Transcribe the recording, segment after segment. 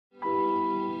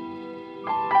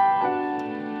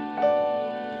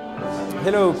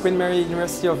Hello, Queen Mary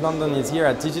University of London is here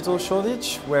at Digital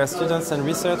Shoreditch, where students and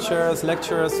researchers,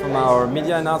 lecturers from our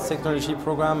Media and Arts Technology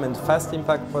program and Fast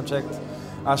Impact project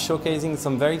are showcasing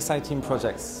some very exciting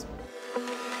projects.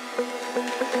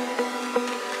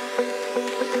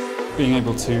 Being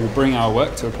able to bring our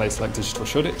work to a place like Digital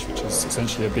Shoreditch, which is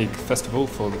essentially a big festival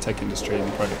for the tech industry and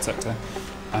the private sector,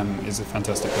 is a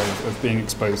fantastic way of being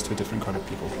exposed to a different crowd of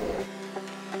people.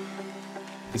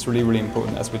 It's really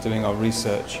important as we're doing our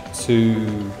research to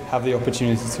have the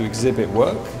opportunity to exhibit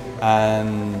work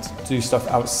and do stuff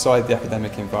outside the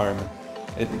academic environment.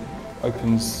 It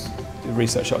opens the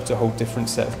research up to a whole different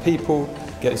set of people,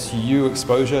 gets you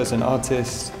exposure as an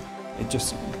artist. It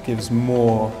just gives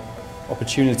more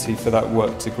opportunity for that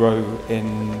work to grow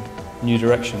in new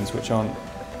directions which aren't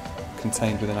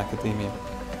contained within academia.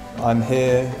 I'm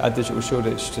here at Digital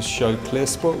Shoreditch to show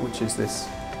ClearSpot, which is this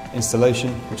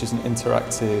installation, which is an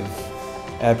interactive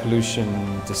air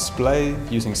pollution display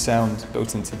using sound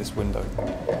built into this window.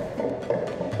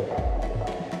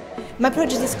 My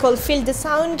project is called Feel the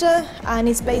Sound, and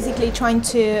it's basically trying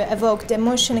to evoke the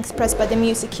emotion expressed by the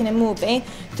music in a movie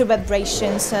through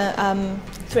vibrations,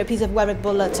 through a piece of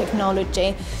wearable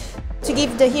technology, to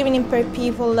give the hearing impaired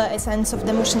people a sense of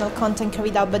the emotional content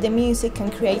carried out by the music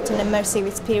and create an immersive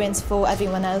experience for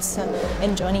everyone else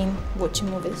enjoying watching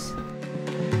movies.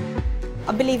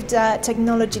 I believe that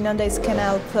technology nowadays can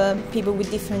help people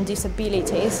with different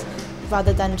disabilities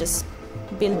rather than just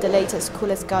build the latest,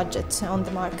 coolest gadget on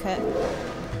the market.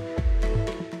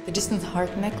 The Distant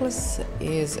Heart necklace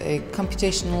is a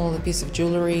computational piece of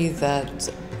jewellery that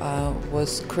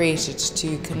was created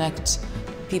to connect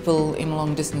people in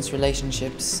long-distance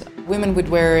relationships. Women would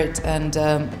wear it, and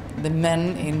the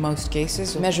men, in most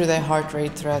cases, measure their heart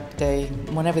rate throughout the day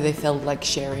whenever they felt like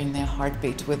sharing their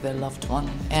heartbeat with their loved one.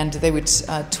 And they would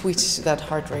tweet that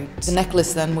heart rate. The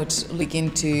necklace then would begin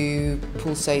to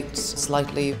pulsate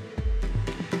slightly.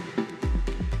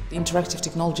 The interactive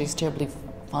technology is terribly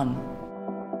fun.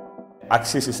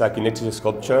 Axis is a kinetic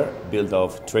sculpture built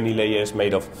of 20 layers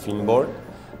made of film board,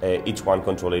 each one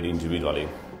controlled individually.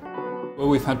 Well,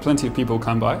 we've had plenty of people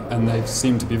come by, and they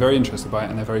seem to be very interested by it,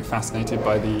 and they're very fascinated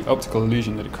by the optical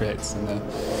illusion that it creates and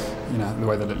the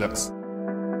way that it looks.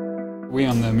 We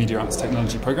on the Media Arts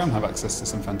Technology program have access to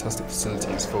some fantastic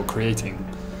facilities for creating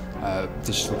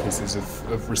digital pieces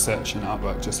of research and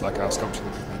artwork, just like our sculpture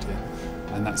that we've made here.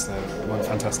 And that's one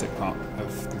fantastic part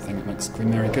of the thing that makes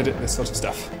Queen Mary good at this sort of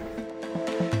stuff.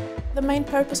 The main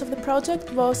purpose of the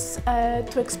project was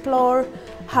to explore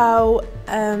how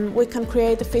we can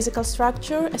create a physical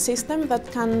structure, a system that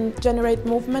can generate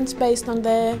movements based on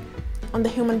the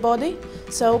human body,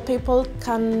 so people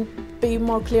can be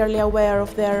more clearly aware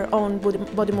of their own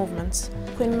body movements.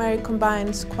 Queen Mary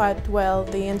combines quite well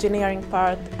the engineering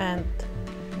part and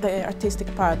the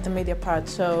artistic part, the media part,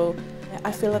 so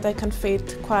I feel that I can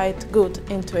fit quite good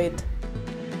into it.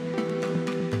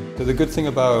 So the good thing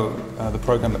about the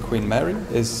programme at Queen Mary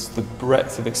is the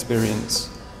breadth of experience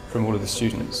from all of the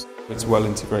students. It's well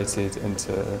integrated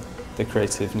into the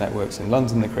creative networks in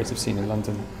London, the creative scene in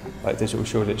London, like Digital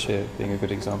Shoreditch here being a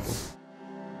good example.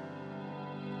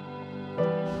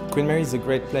 Queen Mary is a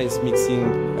great place,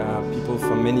 mixing people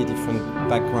from many different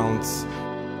backgrounds.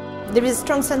 There is a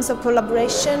strong sense of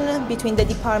collaboration between the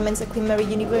departments at Queen Mary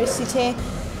University.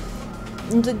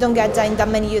 You don't get that in that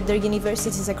many other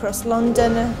universities across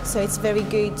London, so it's very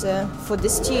good for the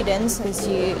students, as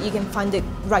you can find the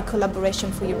right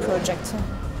collaboration for your project.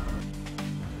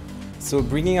 So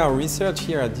bringing our research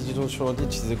here at Digital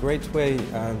Shoreditch is a great way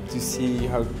to see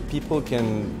how people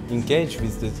can engage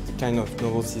with the kind of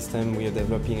novel system we are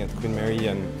developing at Queen Mary,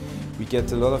 and we get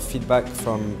a lot of feedback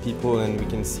from people, and we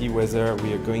can see whether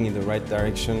we are going in the right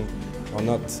direction or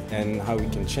not, and how we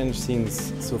can change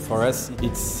things. So for us,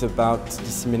 it's about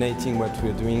disseminating what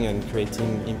we're doing and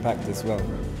creating impact as well.